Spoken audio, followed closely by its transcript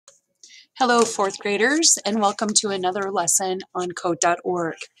Hello, fourth graders, and welcome to another lesson on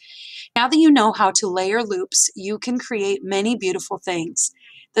code.org. Now that you know how to layer loops, you can create many beautiful things.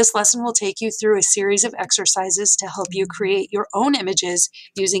 This lesson will take you through a series of exercises to help you create your own images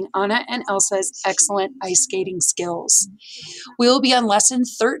using Anna and Elsa's excellent ice skating skills. We will be on lesson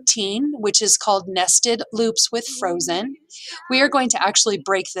 13, which is called Nested Loops with Frozen. We are going to actually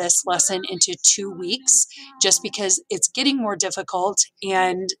break this lesson into 2 weeks just because it's getting more difficult,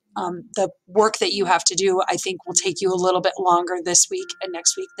 and the work that you have to do, I think, will take you a little bit longer this week and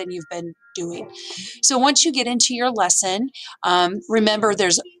next week than you've been doing. So once you get into your lesson, remember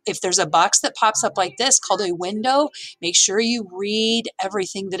if there's a box that pops up like this called a window, make sure you read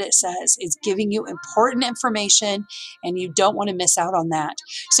everything that it says. It's giving you important information and you don't want to miss out on that.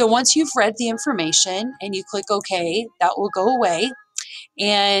 So once you've read the information and you click OK, that will go away.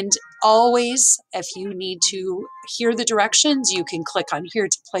 And always, if you need to hear the directions, you can click on here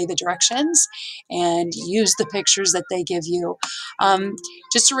to play the directions and use the pictures that they give you.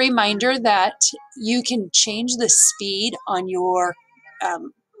 Just a reminder that you can change the speed on your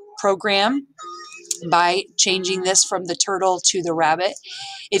program by changing this from the turtle to the rabbit.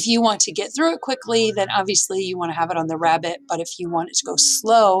 If you want to get through it quickly, then obviously you want to have it on the rabbit, but if you want it to go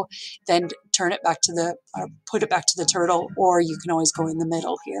slow, then turn it back to put it back to the turtle, or you can always go in the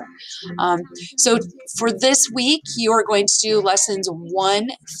middle here. So for this week, you are going to do lessons 1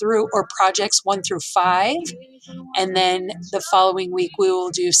 through, or projects 1 through 5, and then the following week we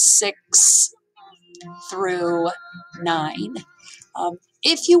will do 6 through 9.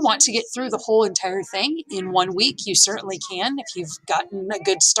 If you want to get through the whole entire thing in 1 week, you certainly can. If you've gotten a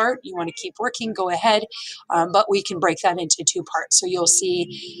good start, you want to keep working, go ahead. But we can break that into 2 parts. So you'll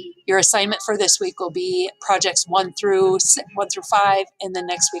see your assignment for this week will be projects 1 through 5, and then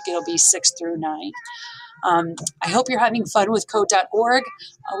next week it'll be 6 through 9. I hope you're having fun with code.org.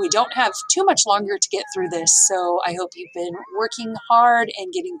 We don't have too much longer to get through this, so I hope you've been working hard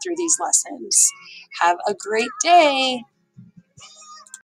and getting through these lessons. Have a great day.